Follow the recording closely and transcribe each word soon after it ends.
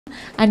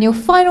And your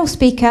final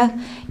speaker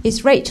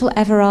is Rachael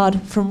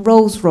Everard from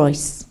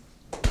Rolls-Royce.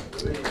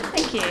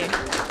 Thank you.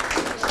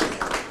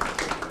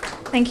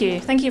 Thank you.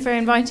 Thank you for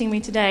inviting me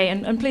today.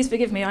 And please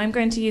forgive me, I'm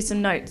going to use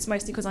some notes,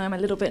 mostly because I am a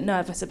little bit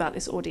nervous about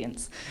this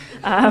audience.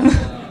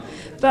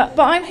 But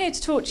I'm here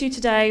to talk to you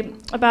today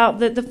about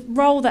the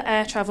role that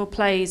air travel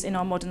plays in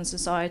our modern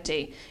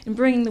society, in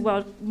bringing the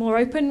world more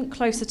open,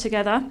 closer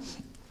together,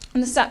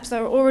 and the steps that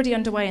are already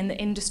underway in the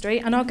industry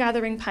and are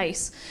gathering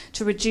pace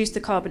to reduce the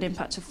carbon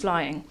impact of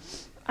flying.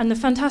 And the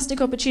fantastic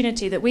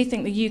opportunity that we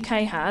think the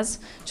UK has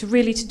to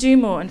do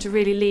more and to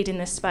really lead in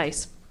this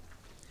space.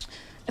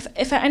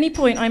 If at any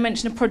point I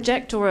mention a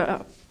project or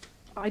an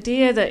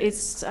idea that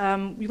is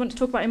we want to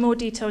talk about in more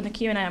detail in the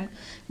Q&A, I'm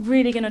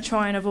really going to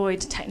try and avoid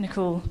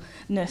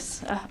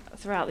technicalness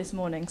throughout this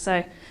morning.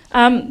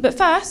 But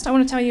first, I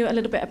want to tell you a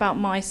little bit about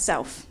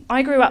myself.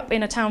 I grew up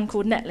in a town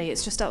called Netley.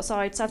 It's just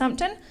outside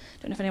Southampton.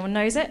 Don't know if anyone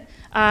knows it.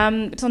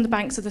 It's on the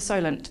banks of the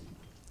Solent.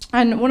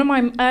 And one of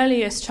my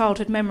earliest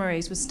childhood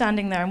memories was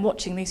standing there and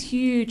watching these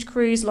huge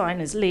cruise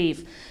liners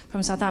leave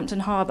from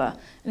Southampton Harbour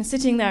and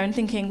sitting there and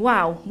thinking,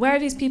 wow, where are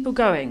these people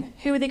going?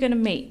 Who are they going to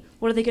meet?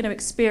 What are they going to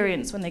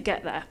experience when they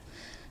get there?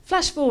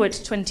 Flash forward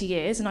 20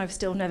 years, and I've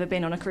still never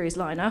been on a cruise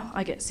liner.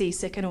 I get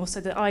seasick, and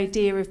also the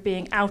idea of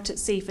being out at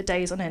sea for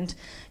days on end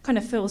kind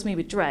of fills me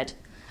with dread.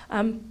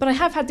 But I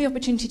have had the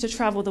opportunity to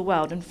travel the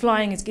world, and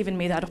flying has given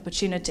me that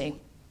opportunity.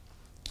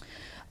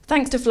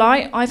 Thanks to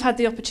Fly, I've had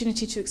the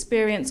opportunity to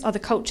experience other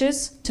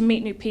cultures, to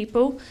meet new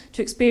people,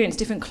 to experience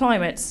different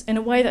climates in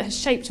a way that has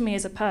shaped me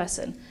as a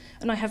person,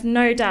 and I have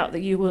no doubt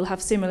that you will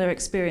have similar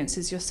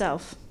experiences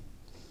yourself.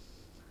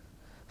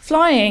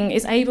 Flying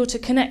is able to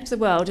connect the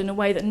world in a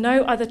way that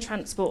no other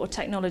transport or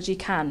technology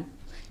can.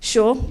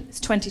 Sure, it's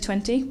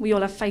 2020, we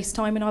all have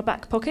FaceTime in our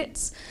back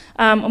pockets,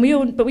 but we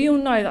all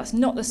know that's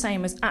not the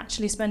same as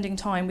actually spending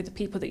time with the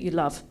people that you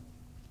love.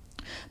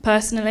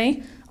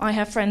 Personally, I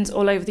have friends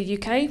all over the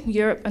UK,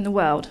 Europe and the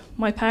world.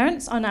 My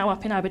parents are now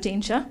up in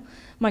Aberdeenshire,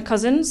 my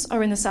cousins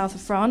are in the south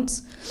of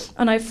France,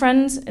 and I have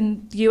friends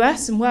in the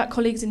US and work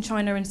colleagues in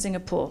China and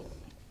Singapore.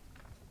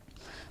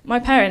 My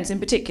parents, in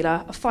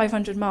particular, are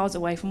 500 miles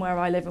away from where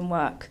I live and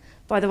work.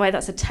 By the way,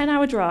 that's a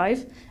 10-hour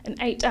drive, an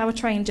 8-hour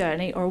train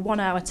journey, or a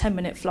 1-hour,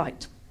 10-minute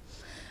flight.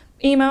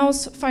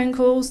 Emails, phone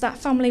calls, that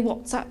family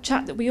WhatsApp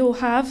chat that we all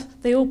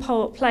have, they all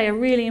play a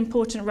really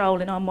important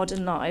role in our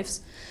modern lives,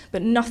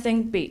 but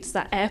nothing beats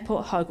that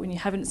airport hug when you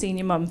haven't seen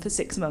your mum for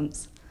 6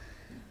 months.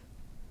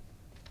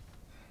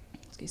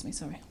 Excuse me,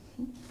 sorry.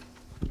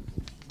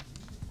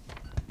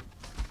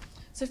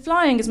 So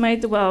flying has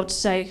made the world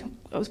today,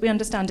 as we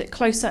understand it,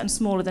 closer and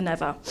smaller than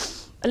ever.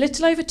 A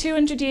little over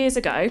 200 years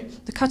ago,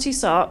 the Cutty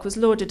Sark was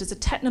lauded as a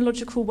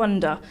technological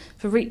wonder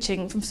for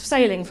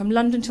sailing from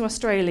London to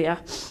Australia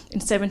in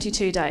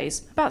 72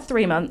 days, about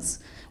 3 months,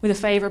 with a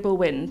favourable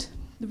wind.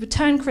 The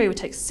return crew would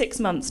take 6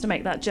 months to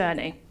make that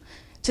journey.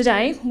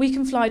 Today, we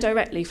can fly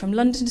directly from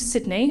London to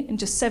Sydney in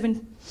just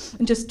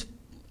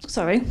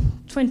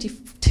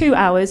 22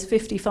 hours,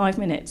 55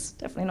 minutes,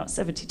 definitely not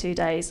 72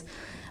 days.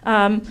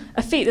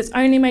 A feat that's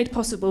only made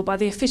possible by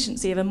the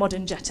efficiency of a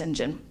modern jet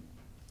engine.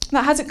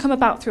 That hasn't come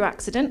about through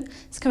accident,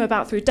 it's come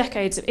about through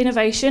decades of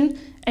innovation,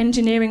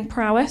 engineering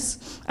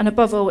prowess, and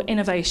above all,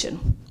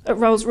 innovation. At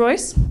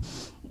Rolls-Royce,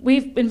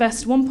 we've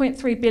invested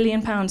 £1.3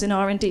 billion in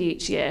R&D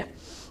each year.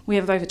 We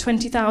have over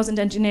 20,000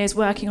 engineers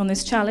working on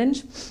this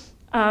challenge,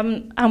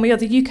 and we are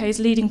the UK's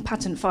leading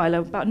patent filer,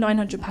 about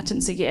 900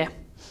 patents a year.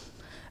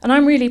 And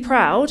I'm really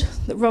proud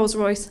that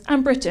Rolls-Royce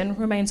and Britain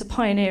remains a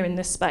pioneer in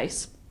this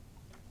space.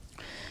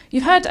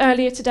 You've heard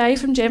earlier today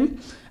from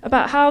Jim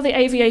about how the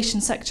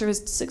aviation sector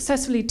has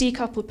successfully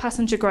decoupled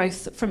passenger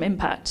growth from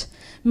impact,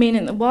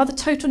 meaning that while the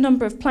total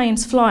number of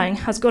planes flying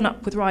has gone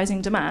up with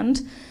rising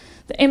demand,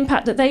 the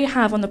impact that they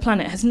have on the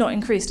planet has not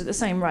increased at the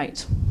same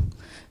rate.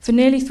 For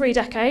nearly 3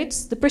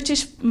 decades, the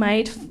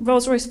British-made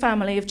Rolls-Royce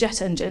family of jet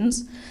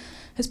engines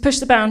has pushed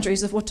the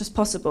boundaries of what is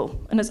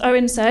possible, and as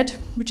Owen said,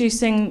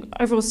 reducing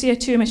overall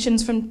CO2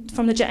 emissions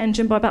from the jet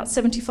engine by about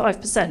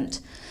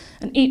 75%.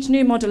 And each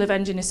new model of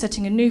engine is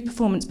setting a new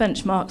performance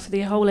benchmark for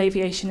the whole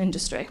aviation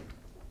industry.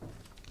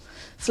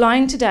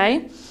 Flying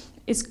today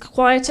is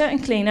quieter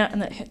and cleaner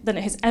than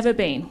it has ever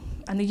been,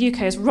 and the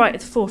UK is right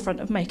at the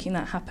forefront of making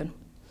that happen.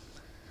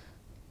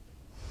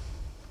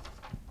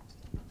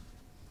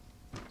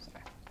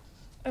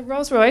 At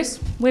Rolls-Royce,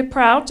 we're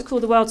proud to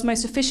call the world's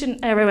most efficient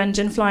aero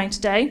engine flying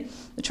today,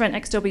 the Trent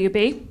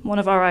XWB, one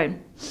of our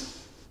own.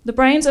 The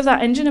brains of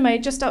that engine are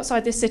made just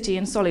outside this city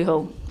in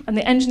Solihull, and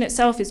the engine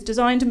itself is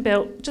designed and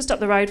built just up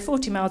the road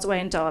 40 miles away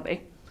in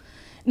Derby.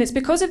 And it's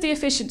because of the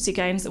efficiency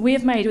gains that we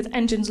have made with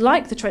engines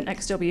like the Trent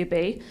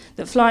XWB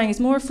that flying is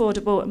more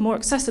affordable and more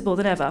accessible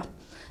than ever.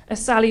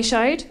 As Sally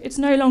showed, it's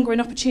no longer an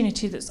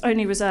opportunity that's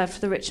only reserved for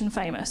the rich and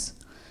famous.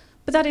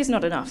 But that is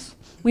not enough.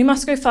 We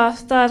must go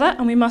further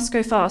and we must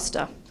go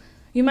faster.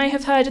 You may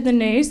have heard in the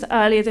news that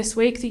earlier this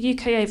week, the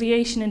UK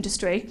aviation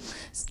industry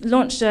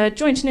launched a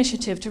joint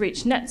initiative to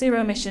reach net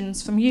zero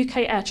emissions from UK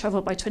air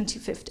travel by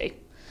 2050.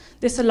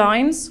 This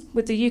aligns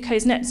with the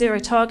UK's net zero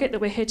target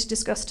that we're here to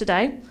discuss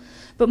today,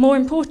 But more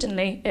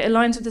importantly, it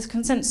aligns with the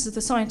consensus of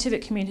the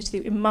scientific community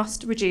that we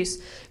must reduce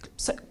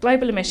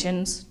global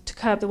emissions to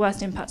curb the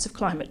worst impacts of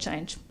climate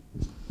change.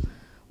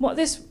 What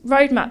this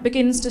roadmap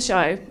begins to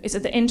show is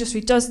that the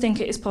industry does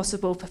think it is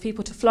possible for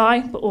people to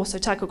fly, but also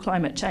tackle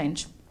climate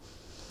change.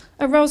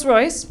 At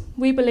Rolls-Royce,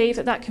 we believe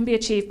that that can be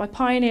achieved by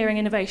pioneering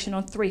innovation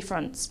on 3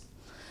 fronts.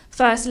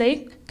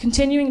 Firstly,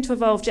 continuing to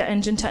evolve jet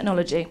engine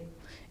technology.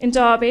 In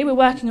Derby, we're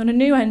working on a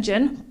new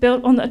engine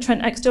built on the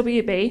Trent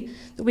XWB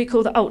that we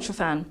call the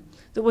Ultrafan,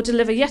 that will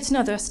deliver yet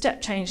another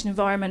step change in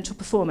environmental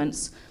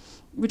performance,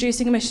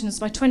 reducing emissions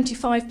by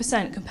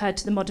 25% compared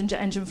to the modern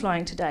jet engine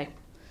flying today.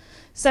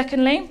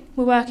 Secondly,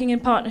 we're working in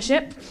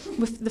partnership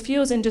with the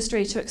fuels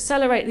industry to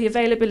accelerate the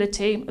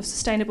availability of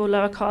sustainable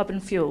lower carbon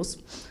fuels.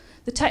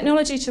 The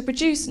technology to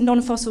produce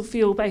non-fossil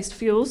fuel-based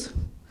fuels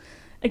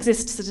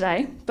exists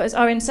today, but as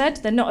Owen said,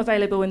 they're not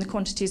available in the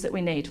quantities that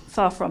we need,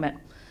 far from it.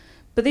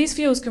 But these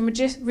fuels can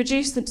reduce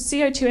the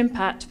CO2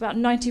 impact about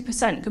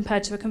 90%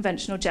 compared to a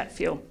conventional jet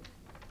fuel.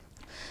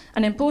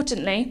 And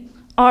importantly,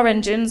 our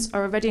engines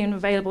are ready and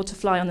available to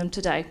fly on them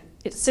today.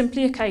 It's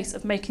simply a case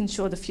of making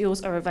sure the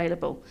fuels are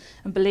available.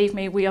 And believe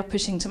me, we are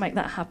pushing to make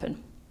that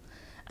happen.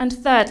 And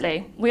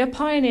thirdly, we are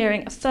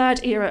pioneering a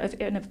third era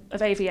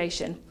of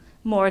aviation,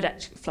 more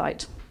electric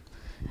flight.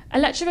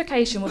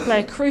 Electrification will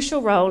play a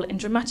crucial role in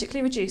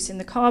dramatically reducing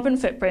the carbon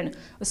footprint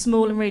of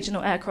small and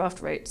regional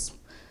aircraft routes.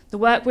 The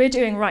work we're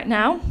doing right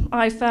now,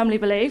 I firmly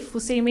believe,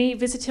 will see me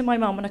visiting my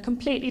mum on a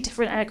completely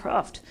different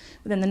aircraft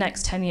within the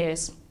next 10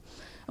 years.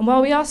 And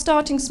while we are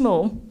starting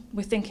small,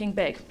 we're thinking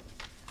big.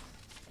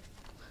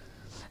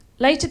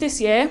 Later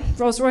this year,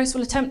 Rolls-Royce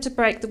will attempt to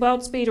break the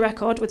world speed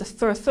record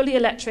for a fully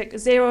electric,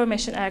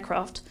 zero-emission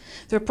aircraft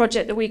through a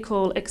project that we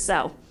call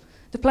Excel.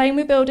 The plane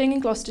we're building in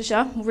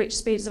Gloucestershire will reach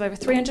speeds of over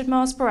 300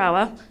 miles per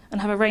hour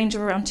and have a range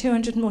of around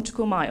 200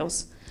 nautical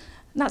miles.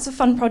 And that's a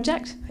fun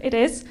project, it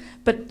is,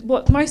 but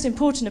what's most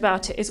important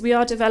about it is we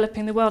are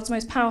developing the world's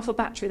most powerful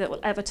battery that will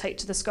ever take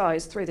to the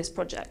skies through this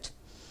project.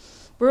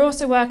 We're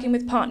also working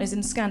with partners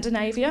in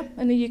Scandinavia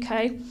and the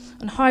UK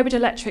on hybrid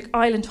electric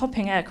island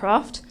hopping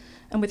aircraft,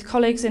 and with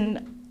colleagues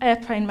in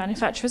airplane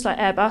manufacturers like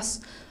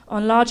Airbus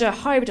on larger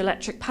hybrid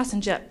electric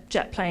passenger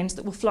jet planes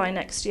that will fly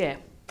next year.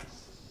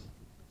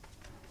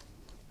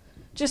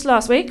 Just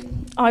last week,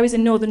 I was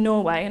in northern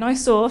Norway and I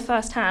saw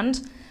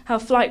firsthand how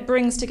flight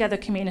brings together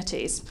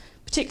communities,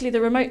 particularly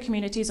the remote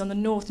communities on the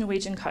North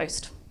Norwegian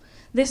coast.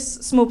 This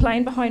small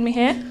plane behind me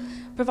here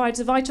provides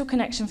a vital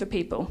connection for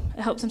people.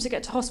 It helps them to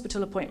get to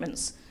hospital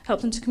appointments,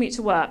 helps them to commute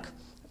to work,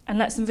 and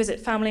lets them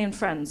visit family and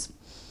friends.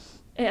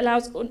 It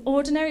allows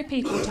ordinary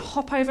people to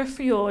hop over a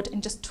fjord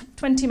in just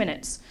 20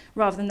 minutes,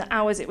 rather than the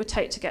hours it would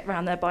take to get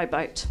round there by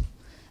boat.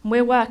 And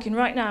we're working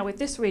right now with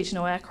this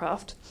regional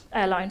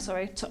airline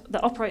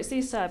that operates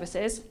these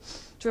services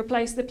to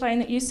replace the plane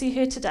that you see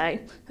here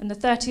today and the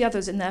 30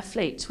 others in their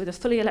fleet with a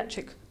fully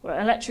electric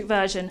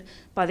version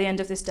by the end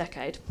of this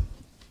decade.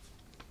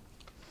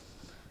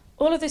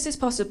 All of this is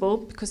possible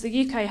because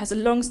the UK has a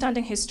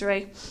long-standing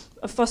history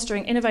of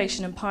fostering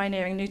innovation and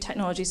pioneering new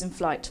technologies in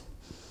flight.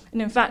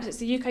 And in fact, it's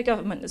the UK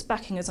government that's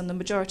backing us on the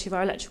majority of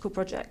our electrical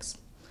projects.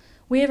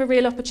 We have a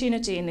real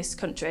opportunity in this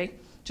country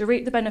to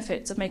reap the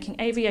benefits of making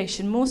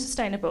aviation more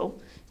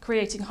sustainable,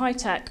 creating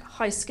high-tech,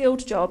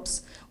 high-skilled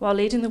jobs while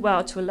leading the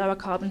world to a lower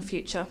carbon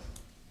future.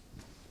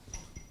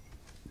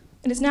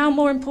 It is now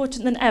more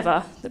important than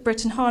ever that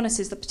Britain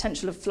harnesses the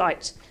potential of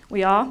flight.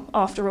 We are,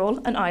 after all,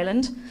 an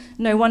island.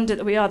 No wonder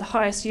that we are the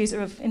highest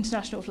user of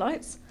international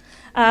flights.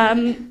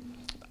 And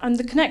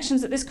the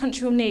connections that this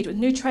country will need with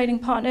new trading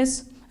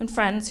partners and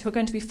friends who are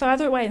going to be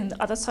further away than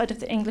the other side of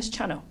the English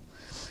Channel.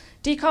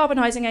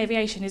 Decarbonising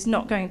aviation is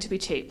not going to be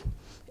cheap.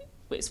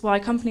 It's why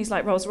companies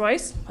like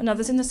Rolls-Royce and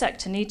others in the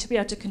sector need to be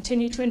able to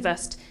continue to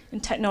invest in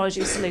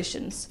technology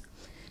solutions.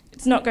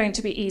 It's not going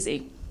to be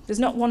easy. There's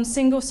not one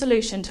single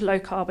solution to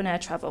low-carbon air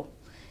travel.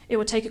 It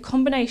will take a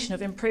combination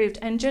of improved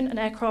engine and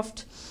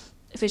aircraft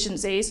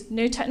efficiencies,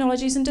 new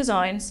technologies and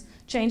designs,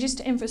 changes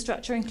to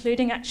infrastructure,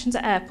 including actions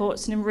at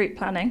airports and in route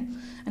planning,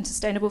 and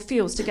sustainable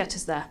fuels to get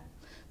us there.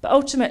 But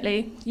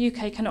ultimately, the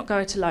UK cannot go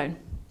it alone.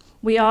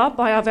 We are,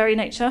 by our very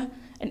nature,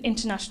 an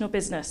international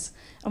business,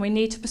 and we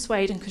need to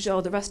persuade and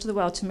cajole the rest of the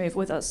world to move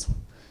with us.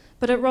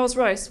 But at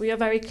Rolls-Royce, we are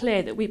very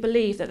clear that we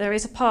believe that there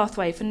is a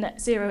pathway for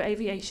net zero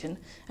aviation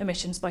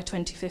emissions by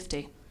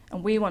 2050,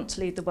 and we want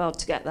to lead the world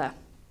to get there.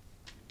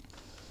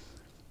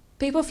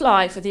 People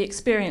fly for the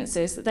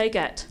experiences that they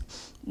get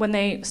when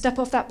they step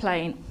off that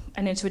plane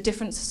and into a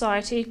different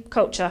society,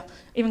 culture,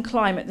 even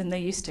climate than they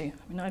used to. I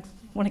mean, I'd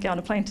want to get on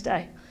a plane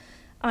today.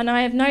 And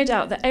I have no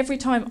doubt that every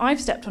time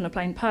I've stepped on a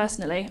plane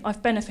personally,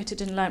 I've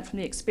benefited and learnt from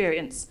the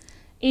experience,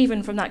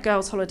 even from that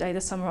girls' holiday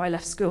the summer I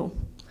left school.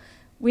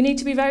 We need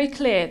to be very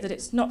clear that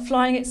it's not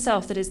flying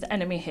itself that is the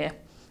enemy here.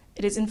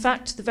 It is in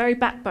fact the very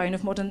backbone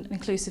of modern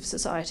inclusive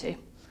society.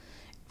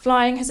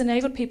 Flying has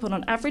enabled people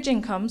on average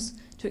incomes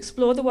to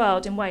explore the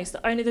world in ways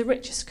that only the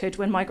richest could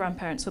when my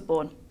grandparents were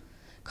born.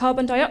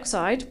 Carbon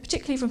dioxide,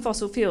 particularly from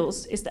fossil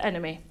fuels, is the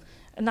enemy,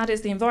 and that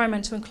is the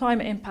environmental and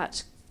climate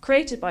impact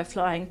created by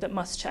flying that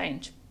must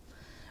change.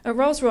 At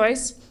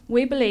Rolls-Royce,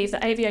 we believe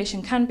that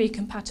aviation can be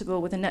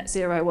compatible with a net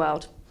zero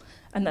world,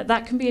 and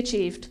that can be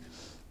achieved,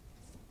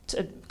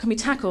 can be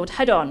tackled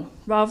head-on,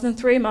 rather than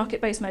through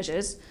market-based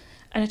measures,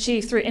 and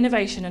achieved through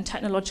innovation and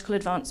technological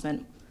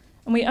advancement.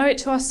 And we owe it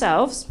to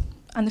ourselves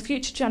and the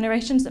future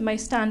generations that may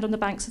stand on the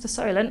banks of the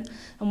Solent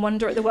and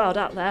wonder at the world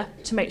out there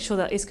to make sure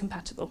that is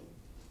compatible.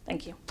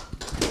 Thank you.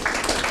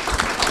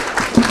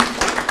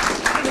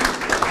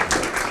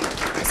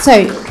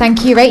 So,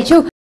 thank you,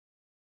 Rachel.